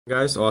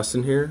Guys,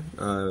 Austin here.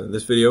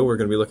 This video we're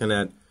going to be looking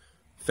at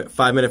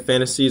 5-Minute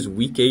Fantasies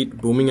Week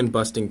 8 Booming and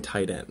Busting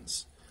Tight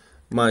Ends.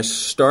 My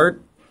start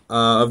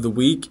of the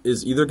week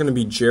is either going to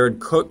be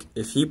Jared Cook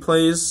if he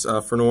plays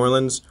for New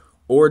Orleans,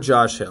 or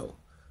Josh Hill.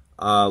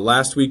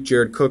 Last week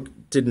Jared Cook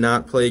did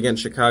not play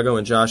against Chicago,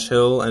 and Josh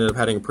Hill ended up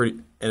having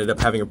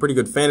a pretty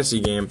good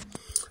fantasy game.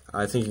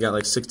 I think he got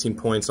like 16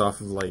 points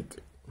off of like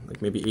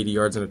maybe 80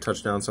 yards and a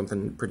touchdown,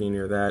 something pretty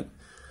near that.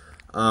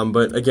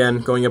 But again,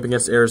 going up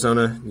against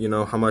Arizona, you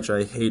know how much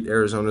I hate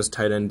Arizona's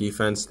tight end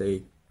defense.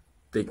 They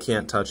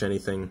can't touch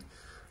anything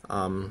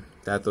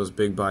that those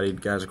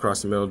big-bodied guys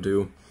across the middle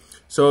do.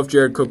 So if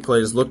Jared Cook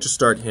plays, look to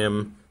start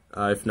him.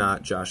 If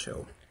not, Josh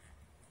Hill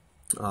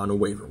on a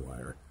waiver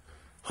wire.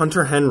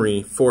 Hunter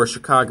Henry for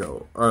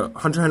Chicago.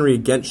 Hunter Henry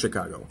against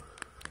Chicago.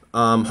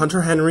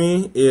 Hunter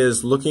Henry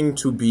is looking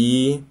to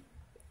be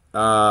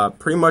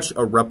pretty much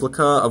a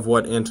replica of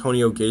what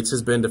Antonio Gates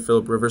has been to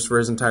Phillip Rivers for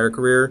his entire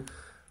career.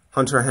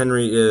 Hunter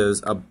Henry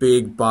is a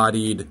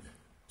big-bodied,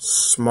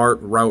 smart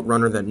route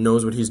runner that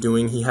knows what he's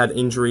doing. He had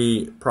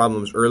injury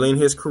problems early in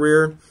his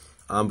career,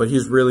 but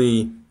he's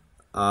really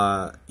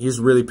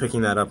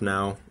picking that up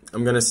now.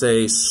 I'm going to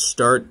say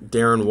start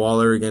Darren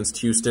Waller against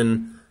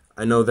Houston.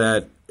 I know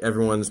that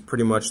everyone's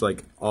pretty much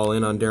like all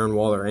in on Darren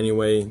Waller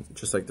anyway,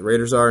 just like the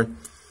Raiders are.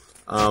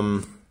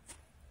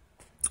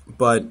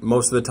 But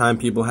most of the time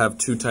people have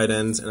two tight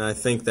ends, and I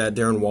think that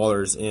Darren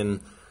Waller's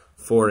in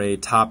for a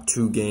top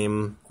 2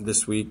 game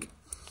this week.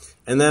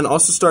 And then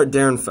also start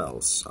Darren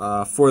Fells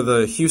for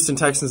the Houston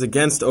Texans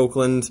against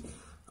Oakland.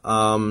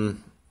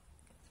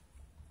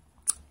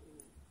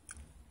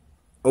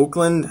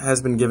 Oakland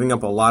has been giving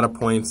up a lot of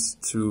points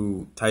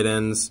to tight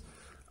ends.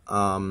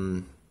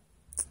 And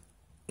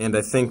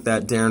I think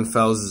that Darren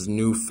Fells'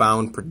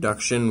 newfound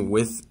production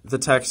with the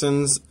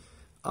Texans,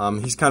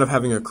 he's kind of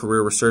having a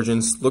career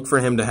resurgence. Look for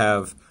him to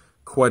have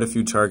quite a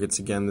few targets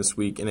again this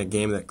week in a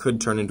game that could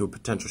turn into a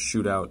potential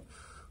shootout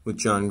with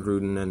John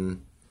Gruden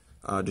and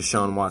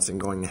Deshaun Watson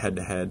going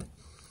head-to-head.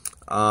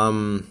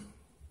 Gonna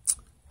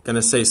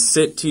say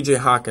sit T.J.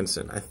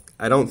 Hockenson.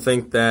 I don't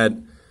think that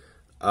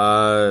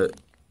T.J.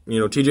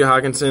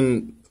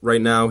 Hockenson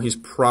right now, he's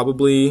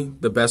probably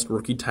the best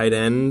rookie tight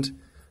end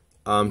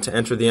to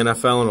enter the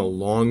NFL in a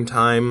long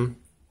time.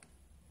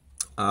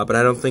 But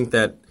I don't think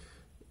that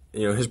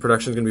his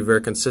production is going to be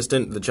very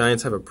consistent. The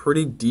Giants have a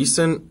pretty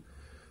decent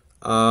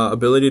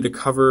ability to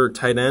cover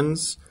tight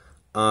ends.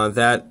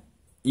 That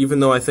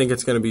even though I think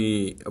it's going to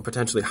be a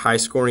potentially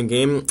high-scoring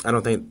game, I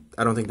don't think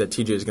that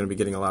TJ is going to be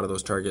getting a lot of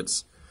those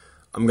targets.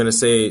 I'm going to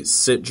say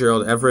sit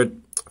Gerald Everett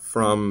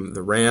from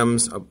the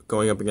Rams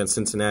going up against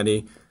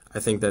Cincinnati. I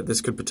think that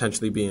this could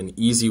potentially be an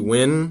easy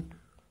win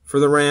for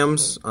the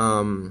Rams.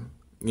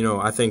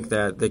 I think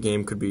that the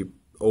game could be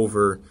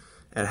over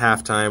at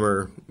halftime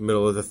or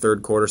middle of the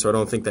third quarter, so I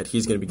don't think that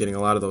he's going to be getting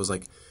a lot of those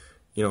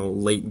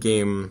late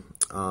game,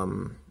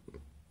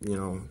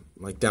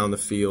 like down the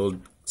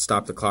field,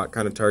 stop the clock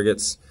kind of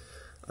targets.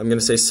 I'm going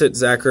to say sit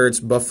Zach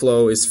Ertz.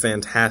 Buffalo is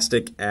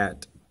fantastic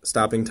at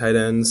stopping tight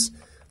ends.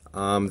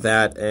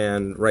 That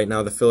and right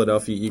now the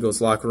Philadelphia Eagles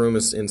locker room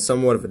is in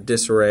somewhat of a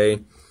disarray.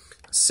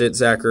 Sit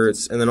Zach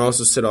Ertz, and then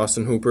also sit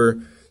Austin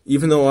Hooper.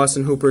 Even though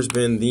Austin Hooper's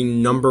been the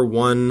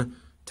 #1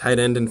 tight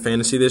end in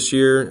fantasy this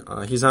year,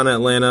 he's on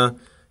Atlanta.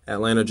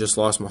 Atlanta just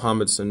lost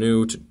Mohamed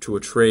Sanu to a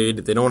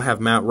trade. They don't have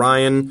Matt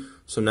Ryan,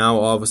 so now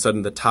all of a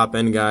sudden the top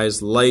end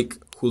guys like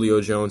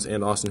Julio Jones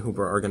and Austin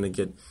Hooper are going to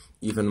get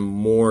even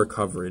more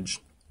coverage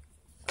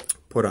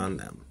put on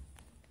them.